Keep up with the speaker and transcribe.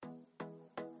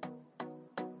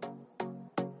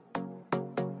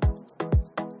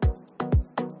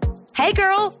Hey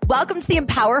girl, welcome to the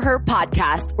Empower Her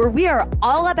podcast, where we are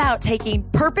all about taking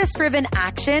purpose-driven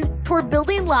action toward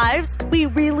building lives we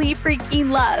really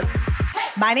freaking love.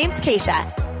 My name's Keisha,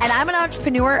 and I'm an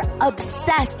entrepreneur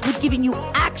obsessed with giving you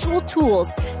actual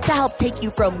tools to help take you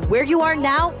from where you are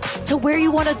now to where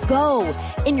you want to go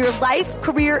in your life,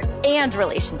 career, and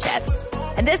relationships.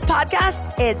 And this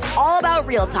podcast, it's all about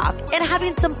real talk and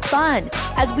having some fun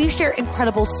as we share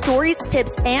incredible stories,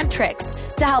 tips, and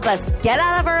tricks to help us get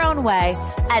out of our own way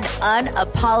and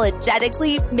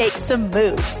unapologetically make some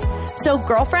moves. So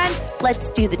girlfriend, let's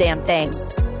do the damn thing.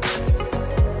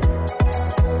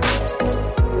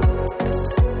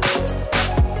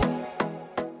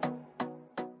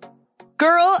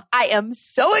 Girl, I am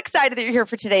so excited that you're here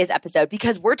for today's episode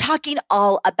because we're talking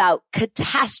all about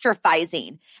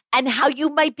catastrophizing and how you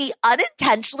might be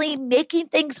unintentionally making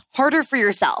things harder for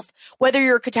yourself, whether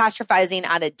you're catastrophizing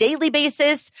on a daily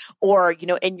basis or,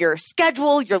 in your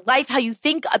schedule, your life, how you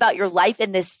think about your life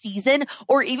in this season,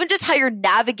 or even just how you're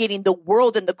navigating the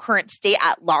world in the current state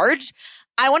at large.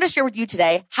 I want to share with you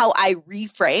today how I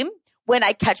reframe when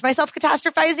I catch myself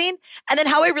catastrophizing, and then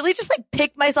how I really just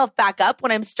pick myself back up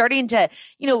when I'm starting to,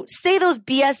 say those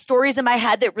BS stories in my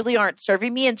head that really aren't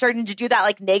serving me and starting to do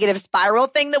that negative spiral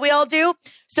thing that we all do.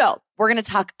 So we're going to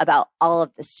talk about all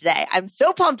of this today. I'm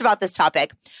so pumped about this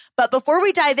topic. But before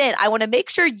we dive in, I want to make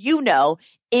sure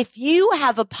if you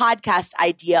have a podcast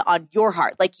idea on your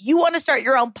heart, you want to start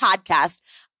your own podcast,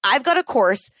 I've got a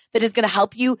course that is going to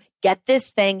help you get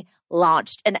this thing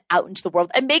launched and out into the world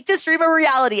and make this dream a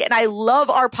reality. And I love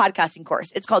our podcasting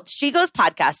course. It's called She Goes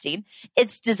Podcasting.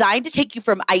 It's designed to take you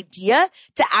from idea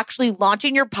to actually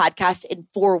launching your podcast in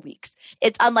 4 weeks.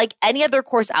 It's unlike any other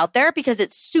course out there because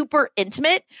it's super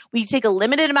intimate. We take a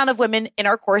limited amount of women in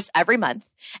our course every month.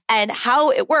 And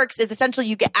how it works is essentially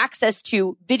you get access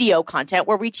to video content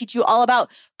where we teach you all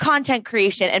about content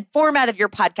creation and format of your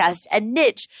podcast and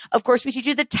niche. Of course, we teach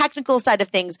you the technical side of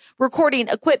things, recording,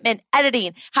 equipment,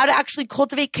 editing, how to actually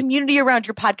cultivate community around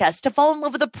your podcast, to fall in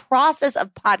love with the process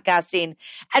of podcasting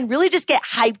and really just get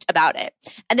hyped about it.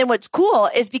 And then what's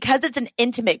cool is because it's an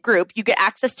intimate group, you get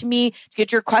access to me to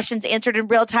get your questions answered in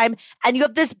real time. And you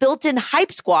have this built-in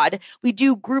hype squad. We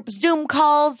do group Zoom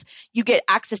calls. You get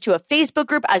access to a Facebook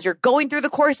group as you're going through the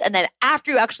course. And then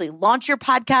after you actually launch your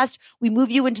podcast, we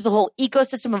move you into the whole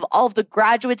ecosystem of all of the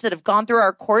graduates that have gone through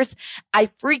our course. I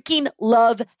freaking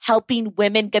love helping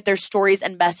women get their stories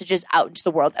and messages out into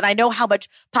the world. And I know how much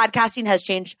podcasting has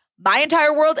changed my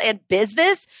entire world and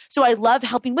business. So I love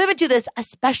helping women do this,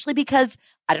 especially because,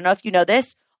 I don't know if you know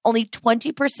this, only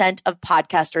 20% of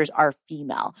podcasters are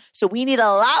female. So we need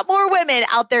a lot more women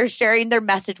out there sharing their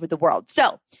message with the world.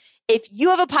 So if you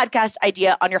have a podcast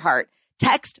idea on your heart,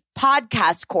 text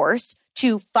podcast course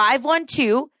to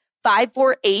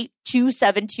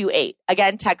 512-548-2728.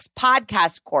 Again, text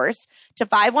podcast course to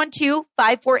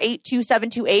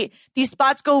 512-548-2728. These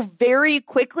spots go very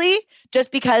quickly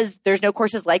just because there's no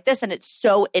courses like this and it's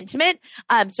so intimate.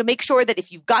 So make sure that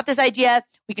if you've got this idea,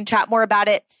 we can chat more about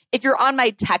it. If you're on my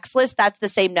text list, that's the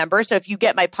same number. So if you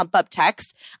get my pump up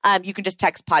text, you can just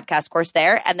text podcast course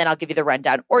there and then I'll give you the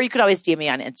rundown. Or you could always DM me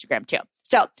on Instagram too.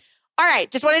 So all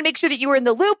right, just wanted to make sure that you were in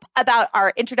the loop about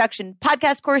our introduction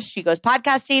podcast course, She Goes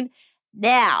Podcasting.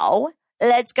 Now,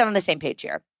 let's get on the same page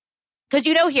here. Because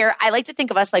here, I like to think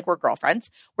of us like we're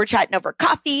girlfriends. We're chatting over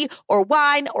coffee or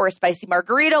wine or a spicy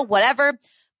margarita, whatever.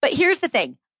 But here's the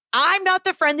thing. I'm not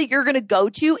the friend that you're going to go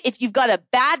to if you've got a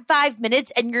bad 5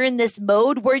 minutes and you're in this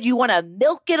mode where you want to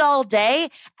milk it all day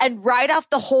and write off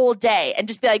the whole day and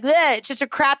just be like, it's just a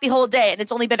crappy whole day and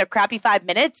it's only been a crappy 5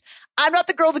 minutes. I'm not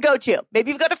the girl to go to.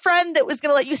 Maybe you've got a friend that was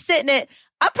going to let you sit in it.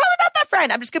 I'm probably not that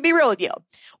friend. I'm just going to be real with you.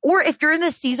 Or if you're in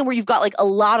this season where you've got a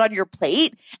lot on your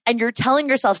plate and you're telling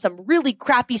yourself some really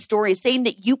crappy stories saying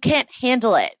that you can't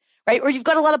handle it, right? Or you've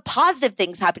got a lot of positive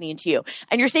things happening to you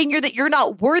and you're saying that you're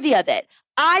not worthy of it.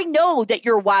 I know that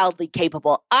you're wildly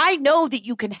capable. I know that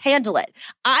you can handle it.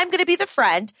 I'm going to be the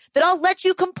friend that I'll let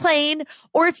you complain,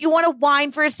 or if you want to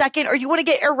whine for a second, or you want to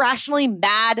get irrationally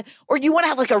mad, or you want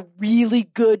to have a really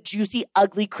good, juicy,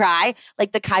 ugly cry,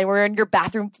 like the kind where you're on your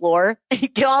bathroom floor and you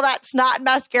get all that snot and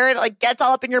mascara and it gets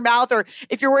all up in your mouth. Or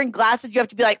if you're wearing glasses, you have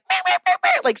to be like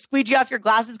squeegee off your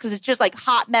glasses because it's just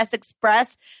hot mess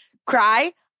express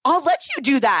cry. I'll let you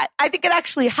do that. I think it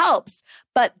actually helps.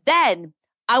 But then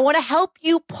I want to help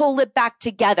you pull it back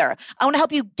together. I want to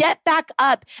help you get back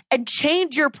up and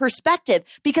change your perspective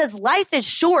because life is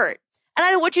short. And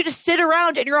I don't want you to sit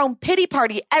around in your own pity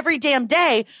party every damn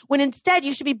day when instead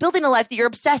you should be building a life that you're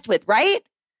obsessed with, right?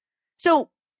 So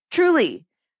truly,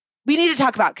 we need to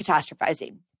talk about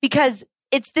catastrophizing because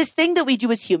it's this thing that we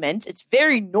do as humans. It's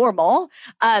very normal.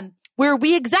 where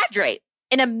we exaggerate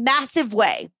in a massive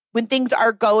way when things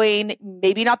are going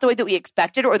maybe not the way that we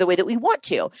expected or the way that we want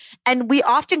to. And we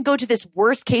often go to this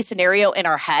worst case scenario in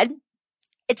our head.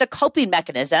 It's a coping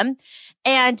mechanism.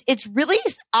 And it's really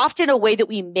often a way that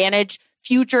we manage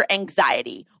future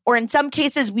anxiety. Or in some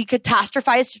cases, we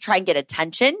catastrophize to try and get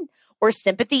attention or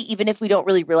sympathy, even if we don't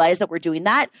really realize that we're doing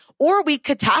that. Or we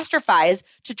catastrophize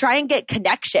to try and get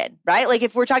connection, right? Like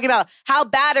if we're talking about how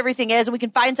bad everything is and we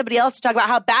can find somebody else to talk about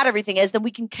how bad everything is, then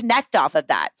we can connect off of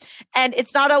that. And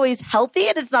it's not always healthy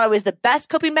and it's not always the best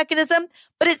coping mechanism,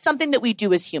 but it's something that we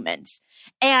do as humans.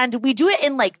 And we do it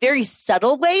in like very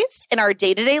subtle ways in our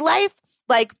day-to-day life.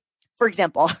 Like, for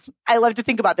example, I love to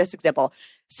think about this example.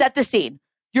 Set the scene.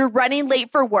 You're running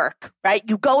late for work, right?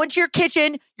 You go into your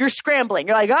kitchen, you're scrambling.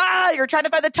 You're like, you're trying to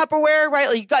find the Tupperware, right?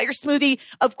 Like you got your smoothie.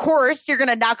 Of course, you're going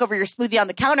to knock over your smoothie on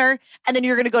the counter and then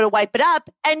you're going to go to wipe it up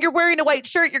and you're wearing a white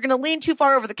shirt. You're going to lean too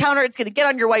far over the counter. It's going to get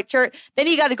on your white shirt. Then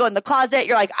you got to go in the closet.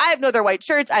 You're like, I have no other white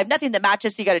shirts. I have nothing that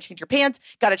matches. So you got to change your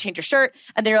pants, got to change your shirt.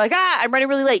 And then you're like, I'm running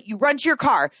really late. You run to your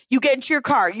car. You get into your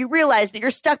car. You realize that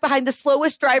you're stuck behind the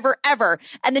slowest driver ever.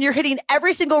 And then you're hitting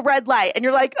every single red light. And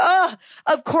you're like,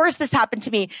 of course this happened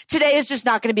to me. Today is just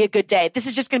not going to be a good day. This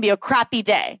is just going to be a crappy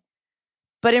day.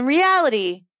 But in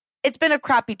reality, it's been a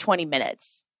crappy 20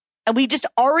 minutes. And we just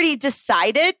already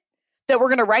decided that we're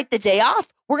going to write the day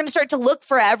off. We're going to start to look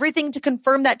for everything to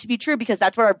confirm that to be true because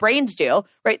that's what our brains do,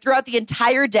 right? Throughout the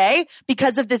entire day,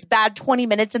 because of this bad 20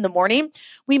 minutes in the morning,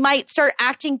 we might start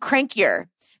acting crankier,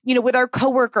 with our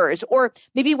coworkers, or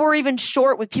maybe we're even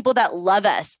short with people that love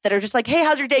us that are just like, hey,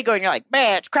 how's your day going? You're like,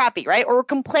 man, it's crappy, right? Or we're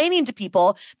complaining to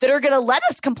people that are going to let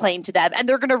us complain to them and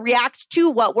they're going to react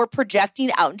to what we're projecting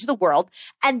out into the world.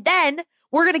 And then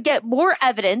we're going to get more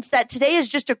evidence that today is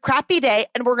just a crappy day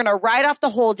and we're going to write off the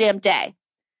whole damn day.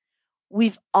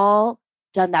 We've all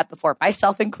done that before,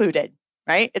 myself included,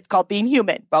 right? It's called being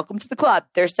human. Welcome to the club.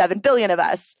 There's 7 billion of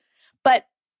us. But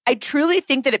I truly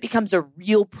think that it becomes a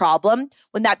real problem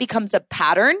when that becomes a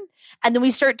pattern. And then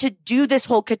we start to do this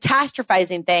whole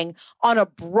catastrophizing thing on a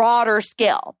broader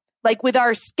scale, like with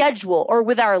our schedule or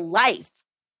with our life.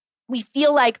 We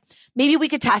feel like maybe we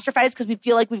catastrophize because we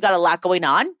feel like we've got a lot going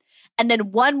on. And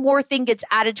then one more thing gets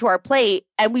added to our plate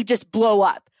and we just blow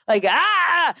up. Like,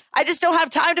 I just don't have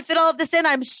time to fit all of this in.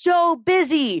 I'm so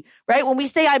busy, right? When we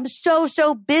say I'm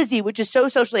so busy, which is so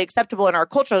socially acceptable in our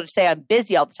culture to say I'm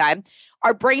busy all the time,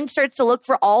 our brain starts to look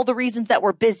for all the reasons that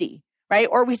we're busy, right?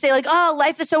 Or we say like,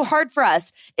 life is so hard for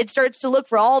us. It starts to look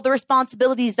for all the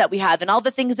responsibilities that we have and all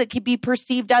the things that could be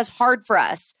perceived as hard for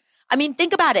us. I mean,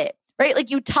 think about it. Right?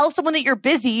 Like you tell someone that you're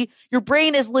busy, your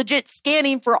brain is legit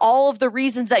scanning for all of the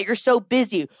reasons that you're so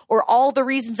busy or all the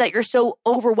reasons that you're so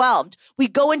overwhelmed. We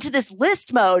go into this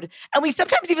list mode and we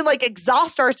sometimes even like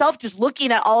exhaust ourselves just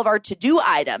looking at all of our to-do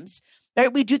items.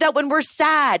 Right? We do that when we're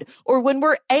sad or when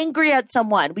we're angry at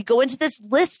someone. We go into this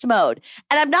list mode.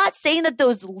 And I'm not saying that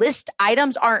those list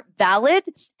items aren't valid.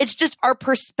 It's just our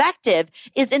perspective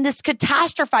is in this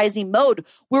catastrophizing mode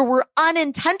where we're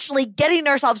unintentionally getting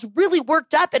ourselves really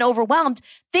worked up and overwhelmed,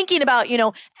 thinking about,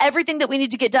 everything that we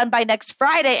need to get done by next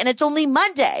Friday and it's only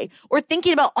Monday, or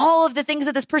thinking about all of the things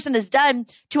that this person has done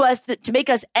to us to make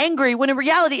us angry when in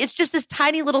reality, it's just this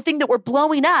tiny little thing that we're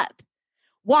blowing up.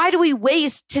 Why do we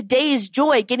waste today's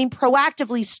joy getting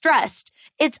proactively stressed?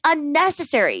 It's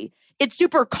unnecessary. It's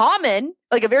super common,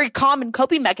 like a very common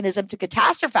coping mechanism to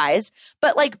catastrophize.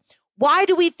 But like, why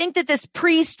do we think that this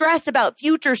pre-stress about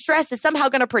future stress is somehow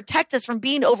going to protect us from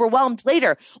being overwhelmed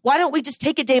later? Why don't we just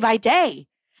take it day by day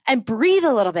and breathe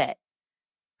a little bit,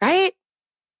 right?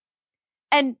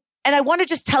 And I want to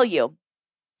just tell you,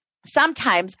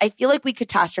 sometimes I feel like we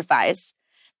catastrophize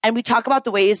and we talk about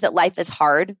the ways that life is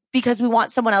hard because we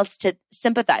want someone else to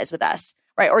sympathize with us,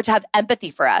 right? Or to have empathy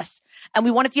for us. And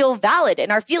we want to feel valid in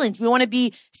our feelings. We want to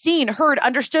be seen, heard,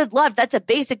 understood, loved. That's a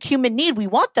basic human need. We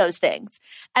want those things.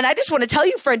 And I just want to tell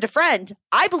you, friend to friend,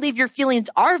 I believe your feelings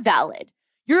are valid.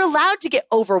 You're allowed to get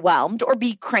overwhelmed or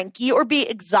be cranky or be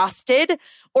exhausted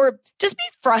or just be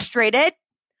frustrated.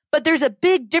 But there's a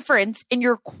big difference in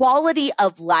your quality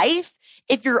of life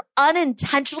if you're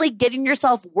unintentionally getting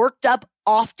yourself worked up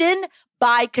often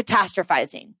by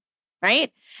catastrophizing,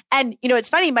 right? And, it's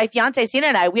funny, my fiance, Sienna,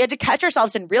 and I, we had to catch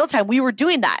ourselves in real time. We were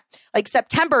doing that. Like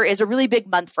September is a really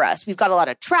big month for us. We've got a lot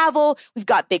of travel. We've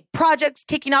got big projects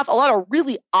kicking off, a lot of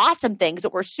really awesome things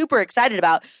that we're super excited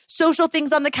about, social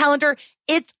things on the calendar.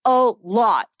 It's a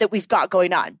lot that we've got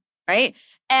going on. Right.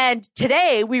 And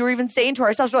today we were even saying to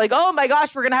ourselves, we're like, oh my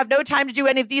gosh, we're going to have no time to do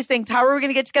any of these things. How are we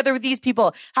going to get together with these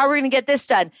people? How are we going to get this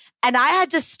done? And I had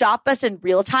to stop us in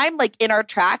real time, like in our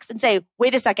tracks and say,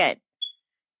 wait a second,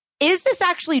 is this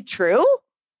actually true?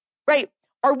 Right.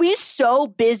 Are we so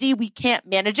busy we can't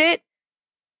manage it?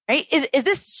 Right? Is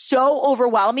this so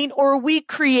overwhelming, or are we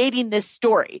creating this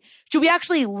story? Should we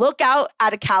actually look out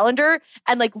at a calendar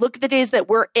and like look at the days that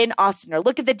we're in Austin, or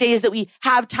look at the days that we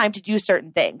have time to do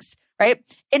certain things, right?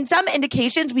 In some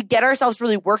indications, we get ourselves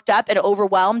really worked up and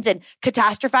overwhelmed and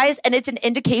catastrophize, and it's an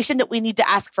indication that we need to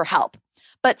ask for help.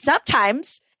 But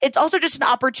sometimes it's also just an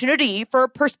opportunity for a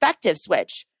perspective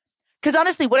switch. Because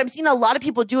honestly, what I'm seeing a lot of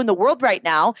people do in the world right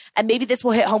now, and maybe this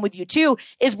will hit home with you too,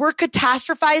 is we're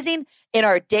catastrophizing in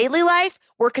our daily life.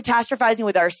 We're catastrophizing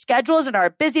with our schedules and our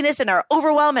busyness and our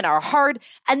overwhelm and our hard.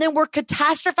 And then we're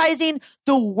catastrophizing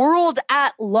the world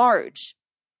at large.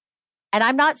 And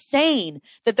I'm not saying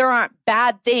that there aren't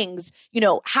bad things,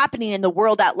 happening in the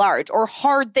world at large, or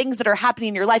hard things that are happening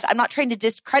in your life. I'm not trying to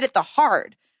discredit the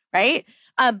hard, right?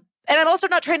 And I'm also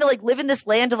not trying to live in this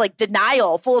land of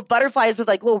denial, full of butterflies with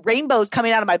little rainbows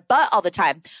coming out of my butt all the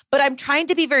time. But I'm trying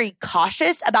to be very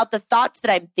cautious about the thoughts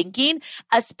that I'm thinking,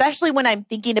 especially when I'm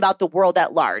thinking about the world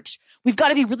at large. We've got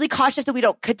to be really cautious that we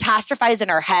don't catastrophize in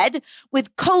our head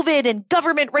with COVID and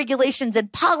government regulations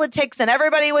and politics and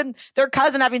everybody with their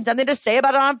cousin having something to say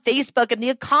about it on Facebook and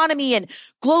the economy and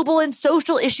global and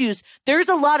social issues. There's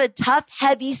a lot of tough,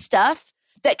 heavy stuff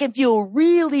that can feel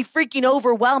really freaking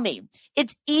overwhelming.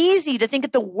 It's easy to think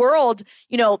that the world,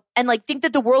 and think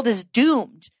that the world is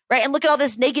doomed, right? And look at all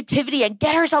this negativity and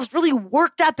get ourselves really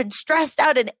worked up and stressed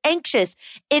out and anxious.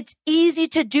 It's easy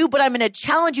to do, but I'm going to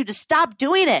challenge you to stop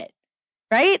doing it,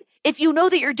 right? If you know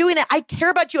that you're doing it, I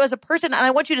care about you as a person and I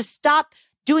want you to stop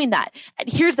doing that. And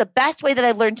here's the best way that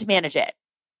I've learned to manage it.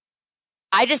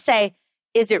 I just say,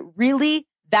 is it really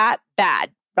that bad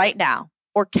right now?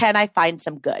 Or can I find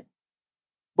some good?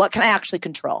 What can I actually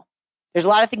control? There's a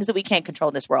lot of things that we can't control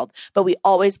in this world, but we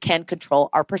always can control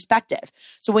our perspective.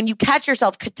 So when you catch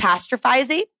yourself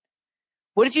catastrophizing,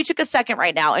 what if you took a second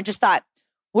right now and just thought,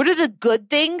 what are the good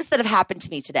things that have happened to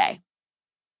me today?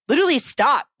 Literally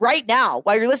stop right now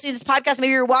while you're listening to this podcast.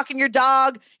 Maybe you're walking your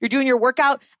dog, you're doing your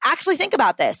workout. Actually think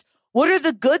about this. What are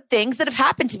the good things that have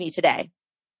happened to me today?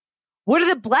 What are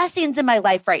the blessings in my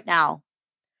life right now?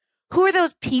 Who are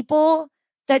those people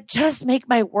that just make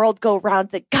my world go round?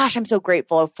 That, gosh, I'm so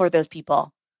grateful for those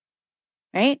people,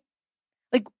 right?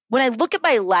 When I look at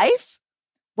my life,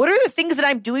 what are the things that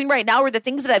I'm doing right now, or the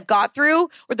things that I've got through,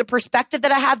 or the perspective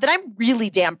that I have that I'm really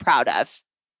damn proud of,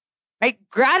 right?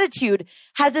 Gratitude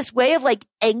has this way of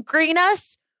anchoring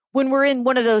us when we're in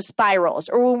one of those spirals,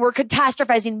 or when we're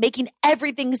catastrophizing, making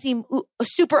everything seem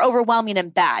super overwhelming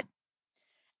and bad.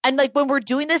 And when we're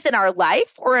doing this in our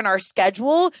life or in our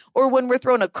schedule, or when we're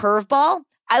throwing a curveball,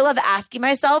 I love asking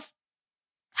myself,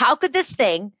 how could this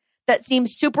thing that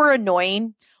seems super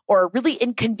annoying or really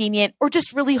inconvenient or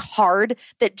just really hard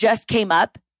that just came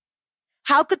up,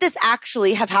 how could this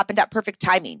actually have happened at perfect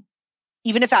timing?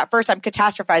 Even if at first I'm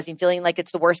catastrophizing, feeling like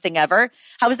it's the worst thing ever.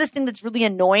 How is this thing that's really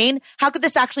annoying? How could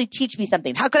this actually teach me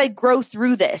something? How could I grow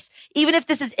through this? Even if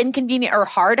this is inconvenient or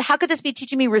hard, how could this be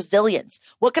teaching me resilience?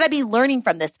 What could I be learning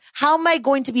from this? How am I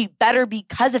going to be better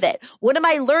because of it? What am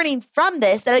I learning from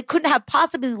this that I couldn't have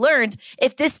possibly learned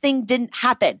if this thing didn't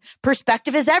happen?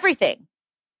 Perspective is everything.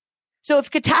 So if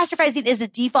catastrophizing is a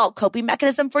default coping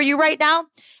mechanism for you right now,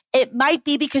 it might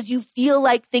be because you feel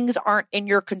like things aren't in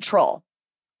your control,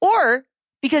 or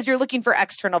because you're looking for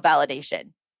external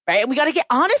validation, right? And we got to get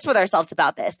honest with ourselves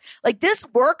about this. This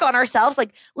work on ourselves,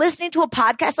 listening to a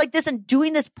podcast like this and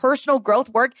doing this personal growth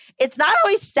work, it's not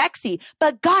always sexy,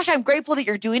 but gosh, I'm grateful that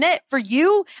you're doing it for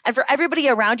you and for everybody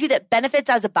around you that benefits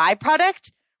as a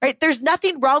byproduct, right? There's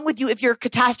nothing wrong with you if you're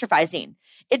catastrophizing.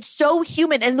 It's so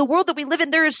human. And in the world that we live in,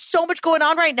 there is so much going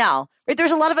on right now, right? There's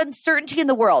a lot of uncertainty in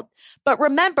the world. But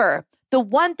remember, the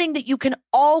one thing that you can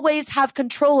always have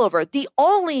control over, the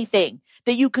only thing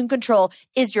that you can control,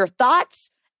 is your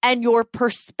thoughts and your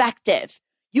perspective.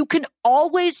 You can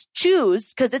always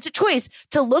choose, because it's a choice,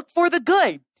 to look for the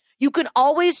good. You can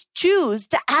always choose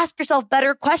to ask yourself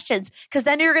better questions, because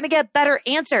then you're going to get better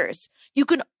answers. You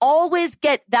can always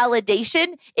get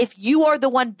validation if you are the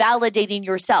one validating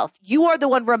yourself. You are the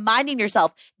one reminding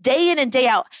yourself day in and day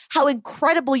out how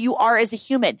incredible you are as a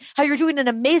human, how you're doing an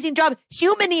amazing job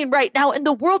humaning right now in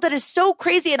the world that is so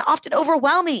crazy and often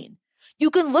overwhelming. You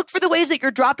can look for the ways that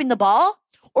you're dropping the ball,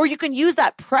 or you can use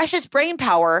that precious brain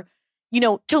power,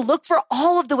 to look for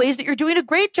all of the ways that you're doing a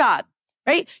great job.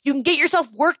 Right? You can get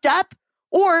yourself worked up,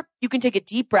 or you can take a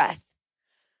deep breath.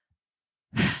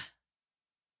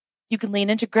 You can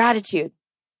lean into gratitude.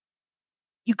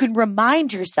 You can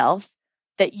remind yourself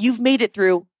that you've made it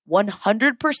through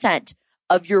 100%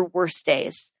 of your worst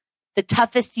days, the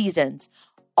toughest seasons,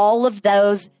 all of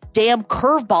those damn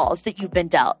curveballs that you've been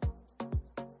dealt.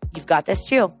 You've got this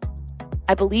too.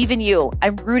 I believe in you.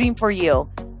 I'm rooting for you.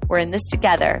 We're in this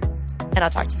together. And I'll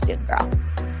talk to you soon, girl.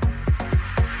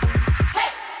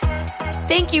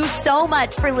 Thank you so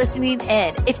much for listening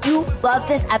in. If you love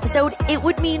this episode, it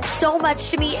would mean so much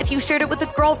to me if you shared it with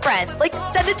a girlfriend. Like,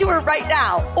 send it to her right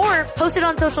now or post it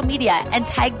on social media and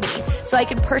tag me so I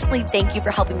can personally thank you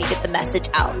for helping me get the message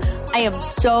out. I am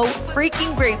so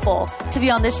freaking grateful to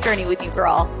be on this journey with you,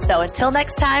 girl. So until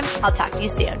next time, I'll talk to you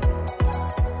soon.